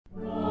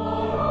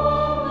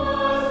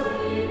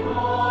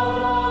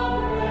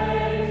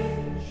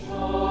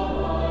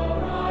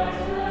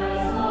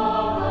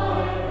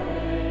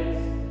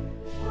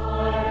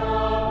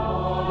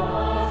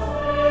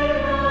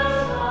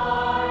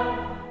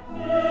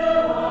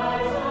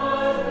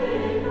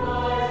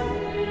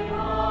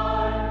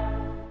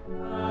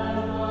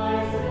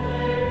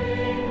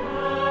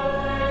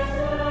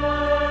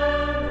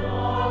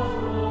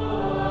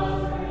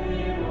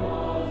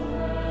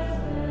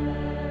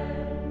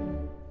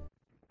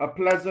A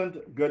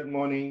pleasant good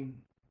morning.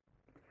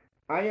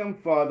 I am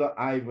Father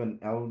Ivan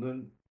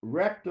Eldon,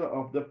 rector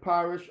of the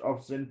Parish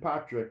of St.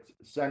 Patrick's,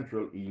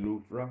 Central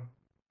Eleuthera.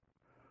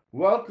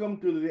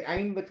 Welcome to the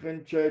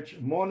Anglican Church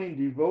morning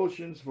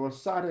devotions for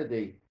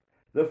Saturday,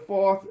 the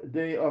 4th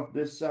day of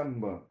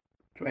December,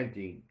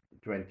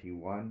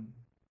 2021.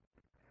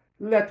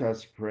 Let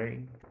us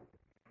pray.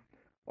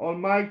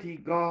 Almighty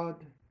God,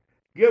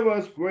 give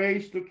us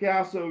grace to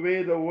cast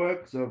away the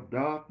works of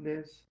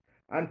darkness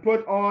and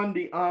put on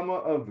the armor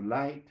of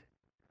light.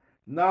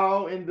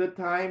 Now, in the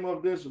time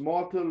of this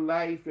mortal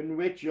life in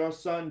which your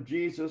Son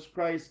Jesus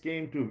Christ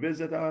came to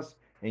visit us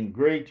in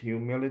great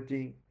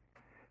humility,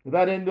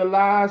 that in the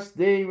last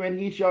day when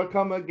he shall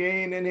come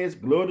again in his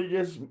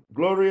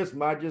glorious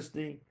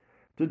majesty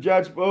to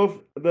judge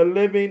both the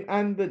living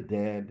and the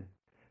dead,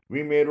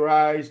 we may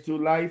rise to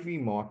life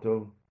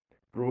immortal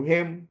through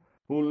him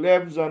who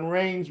lives and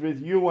reigns with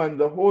you and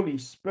the Holy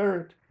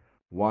Spirit,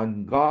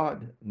 one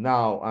God,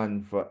 now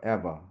and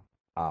forever.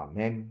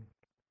 Amen.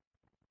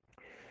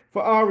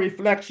 For our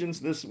reflections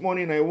this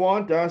morning, I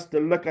want us to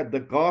look at the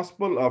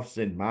Gospel of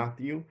St.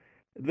 Matthew,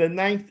 the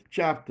 9th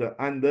chapter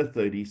and the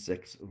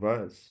 36th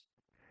verse.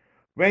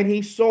 When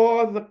he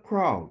saw the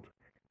crowd,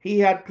 he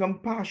had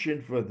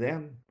compassion for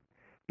them,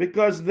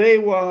 because they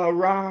were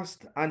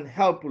harassed and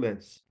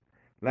helpless,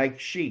 like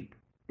sheep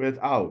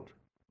without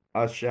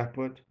a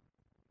shepherd.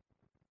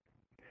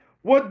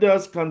 What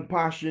does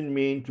compassion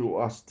mean to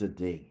us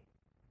today,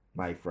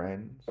 my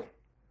friends?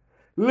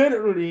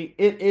 Literally,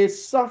 it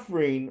is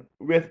suffering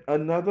with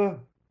another.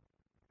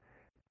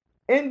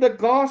 In the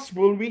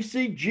gospel, we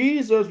see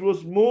Jesus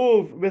was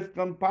moved with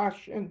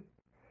compassion.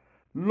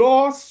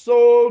 Lost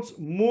souls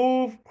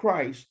move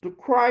Christ to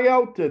cry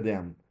out to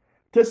them,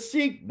 to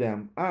seek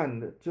them,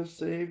 and to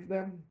save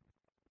them.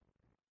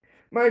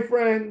 My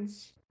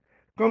friends,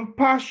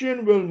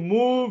 compassion will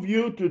move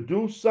you to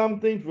do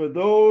something for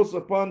those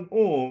upon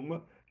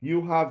whom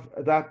you have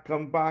that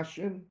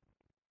compassion.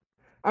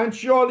 And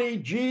surely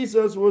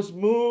Jesus was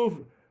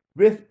moved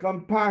with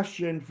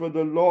compassion for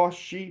the lost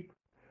sheep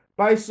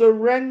by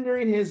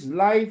surrendering his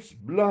life's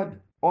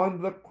blood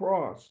on the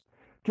cross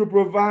to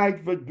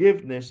provide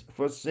forgiveness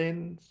for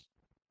sins.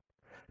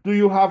 Do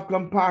you have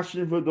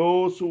compassion for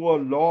those who are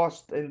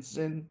lost in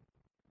sin,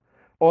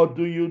 or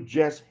do you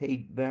just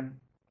hate them?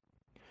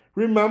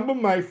 Remember,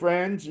 my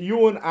friends,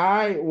 you and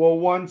I were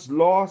once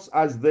lost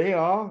as they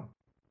are,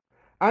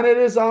 and it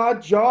is our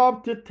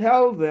job to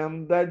tell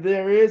them that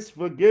there is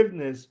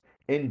forgiveness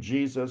in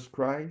Jesus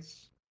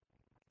Christ.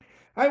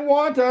 I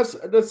want us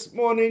this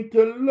morning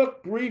to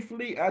look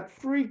briefly at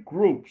three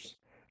groups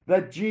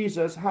that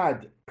Jesus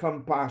had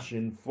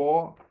compassion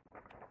for.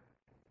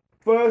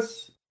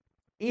 First,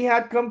 he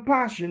had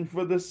compassion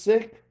for the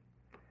sick.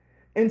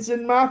 In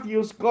St.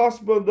 Matthew's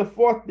Gospel, the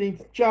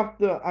 14th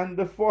chapter and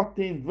the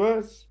 14th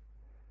verse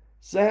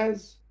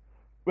says,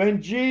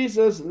 when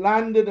Jesus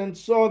landed and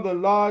saw the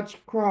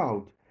large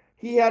crowd,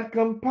 he had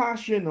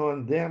compassion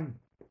on them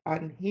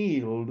and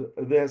healed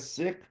their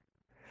sick.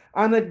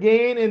 And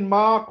again in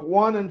Mark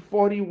 1 and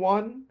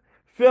 41,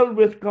 filled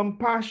with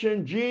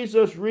compassion,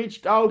 Jesus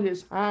reached out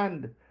his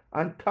hand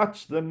and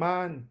touched the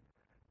man.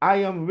 I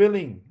am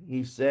willing,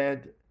 he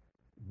said,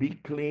 be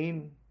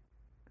clean.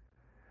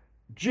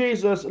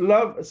 Jesus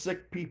loved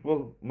sick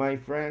people, my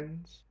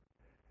friends.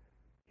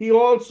 He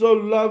also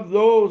loved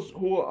those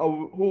who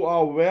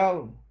are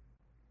well.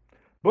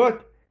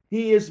 But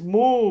he is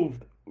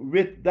moved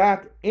with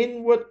that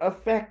inward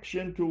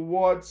affection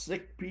towards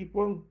sick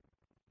people.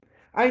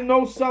 I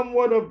know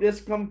somewhat of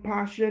this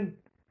compassion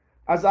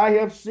as I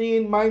have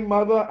seen my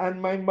mother and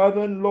my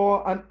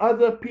mother-in-law and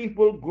other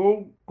people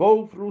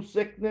go through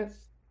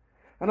sickness,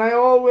 and I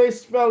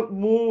always felt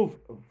moved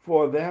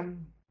for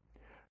them.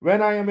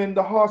 When I am in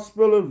the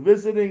hospital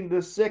visiting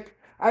the sick,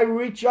 I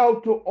reach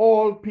out to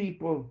all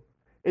people.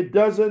 It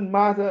doesn't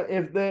matter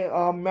if they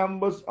are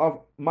members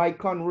of my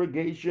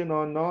congregation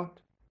or not.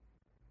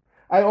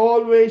 I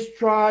always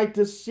try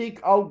to seek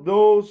out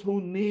those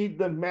who need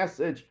the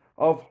message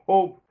of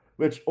hope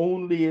which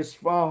only is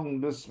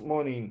found this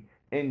morning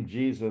in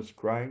Jesus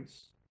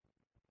Christ.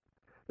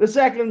 The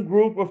second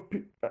group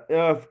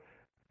of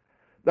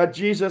that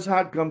Jesus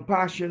had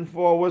compassion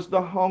for was the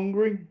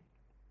hungry.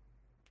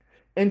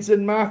 In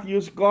St.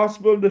 Matthew's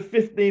Gospel, the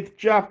 15th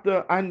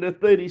chapter and the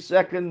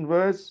 32nd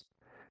verse,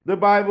 the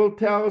Bible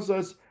tells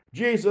us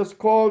Jesus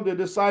called the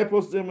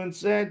disciples to him and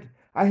said,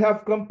 I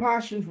have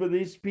compassion for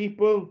these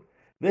people.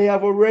 They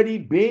have already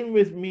been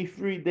with me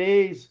 3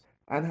 days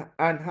and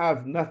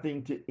have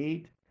nothing to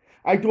eat.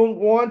 I don't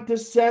want to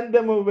send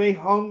them away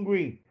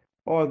hungry,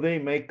 or they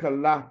may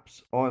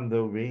collapse on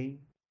the way.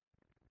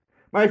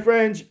 My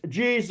friends,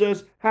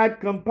 Jesus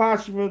had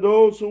compassion for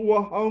those who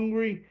were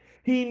hungry.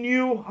 He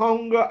knew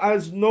hunger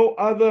as no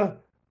other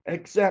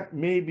except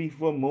maybe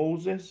for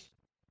Moses.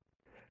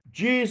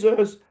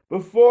 Jesus,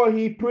 before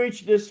he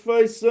preached his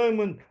first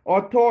sermon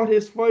or taught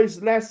his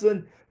first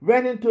lesson,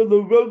 went into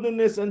the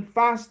wilderness and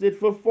fasted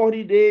for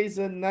 40 days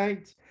and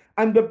nights.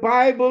 And the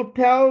Bible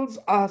tells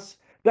us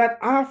that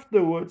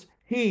afterwards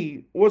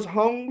he was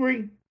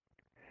hungry.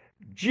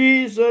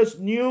 Jesus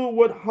knew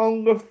what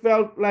hunger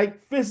felt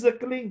like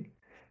physically,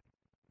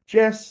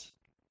 just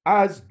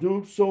as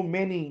do so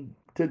many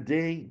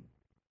today.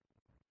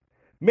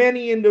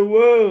 Many in the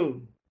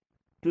world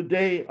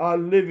today are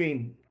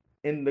living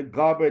in the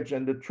garbage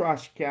and the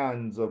trash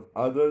cans of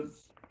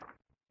others.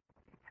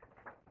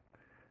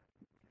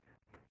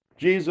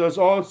 Jesus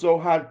also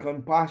had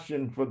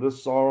compassion for the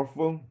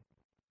sorrowful.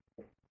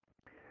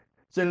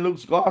 St.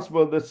 Luke's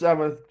Gospel, the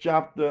 7th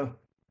chapter,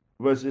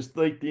 verses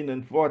 13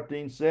 and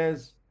 14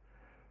 says,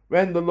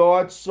 when the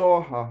Lord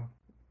saw her,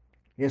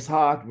 his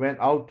heart went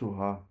out to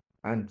her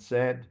and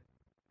said,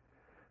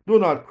 do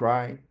not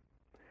cry.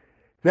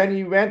 Then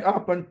he went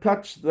up and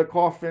touched the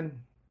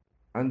coffin,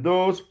 and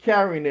those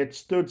carrying it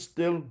stood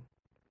still.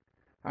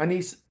 And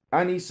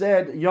he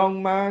said,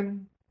 young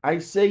man, I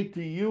say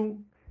to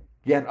you,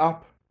 get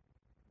up.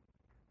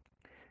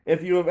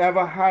 If you have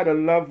ever had a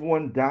loved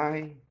one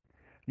die,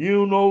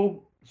 you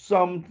know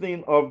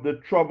something of the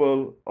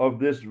trouble of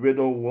this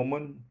widow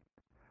woman.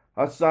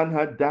 Her son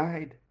had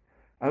died,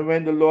 and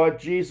when the Lord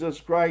Jesus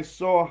Christ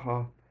saw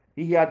her,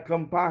 he had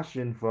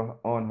compassion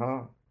on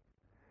her.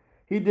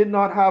 He did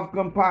not have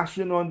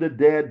compassion on the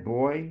dead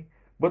boy,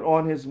 but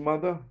on his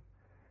mother.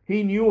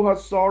 He knew her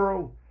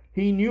sorrow,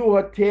 he knew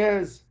her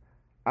tears,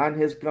 and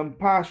his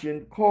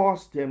compassion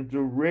caused him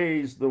to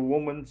raise the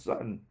woman's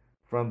son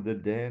from the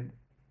dead.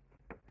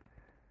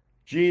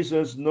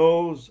 Jesus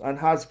knows and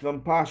has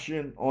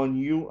compassion on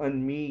you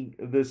and me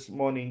this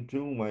morning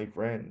too, my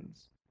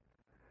friends.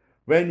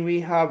 When we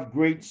have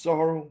great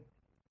sorrow,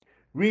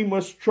 we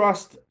must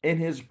trust in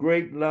his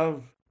great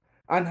love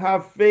and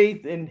have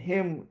faith in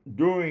him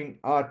during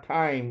our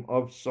time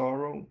of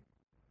sorrow.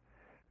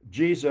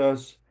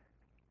 Jesus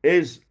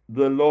is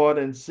the Lord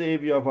and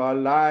Savior of our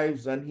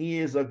lives, and he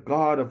is a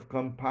God of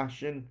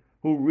compassion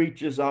who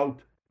reaches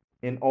out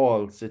in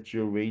all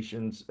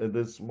situations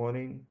this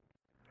morning.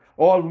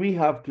 All we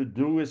have to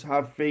do is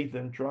have faith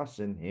and trust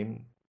in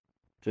him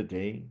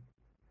today.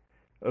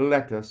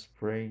 Let us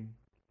pray.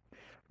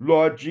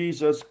 Lord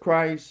Jesus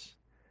Christ,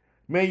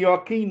 may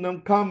your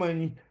kingdom come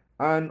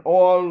and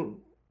all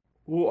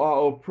who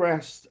are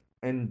oppressed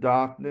in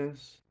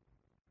darkness.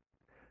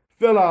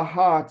 Fill our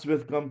hearts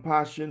with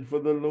compassion for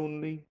the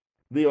lonely,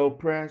 the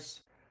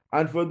oppressed,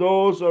 and for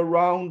those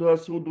around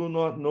us who do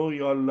not know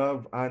your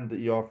love and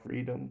your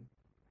freedom.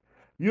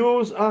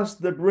 Use us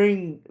to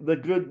bring the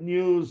good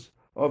news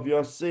of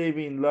your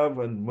saving love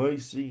and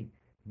mercy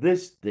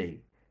this day.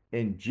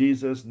 In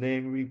Jesus'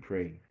 name we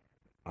pray.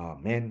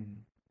 Amen.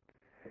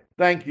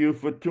 Thank you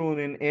for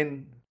tuning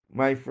in,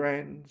 my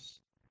friends.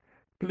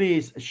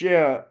 Please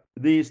share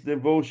these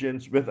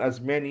devotions with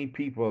as many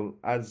people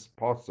as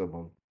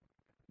possible.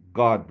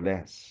 God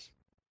bless.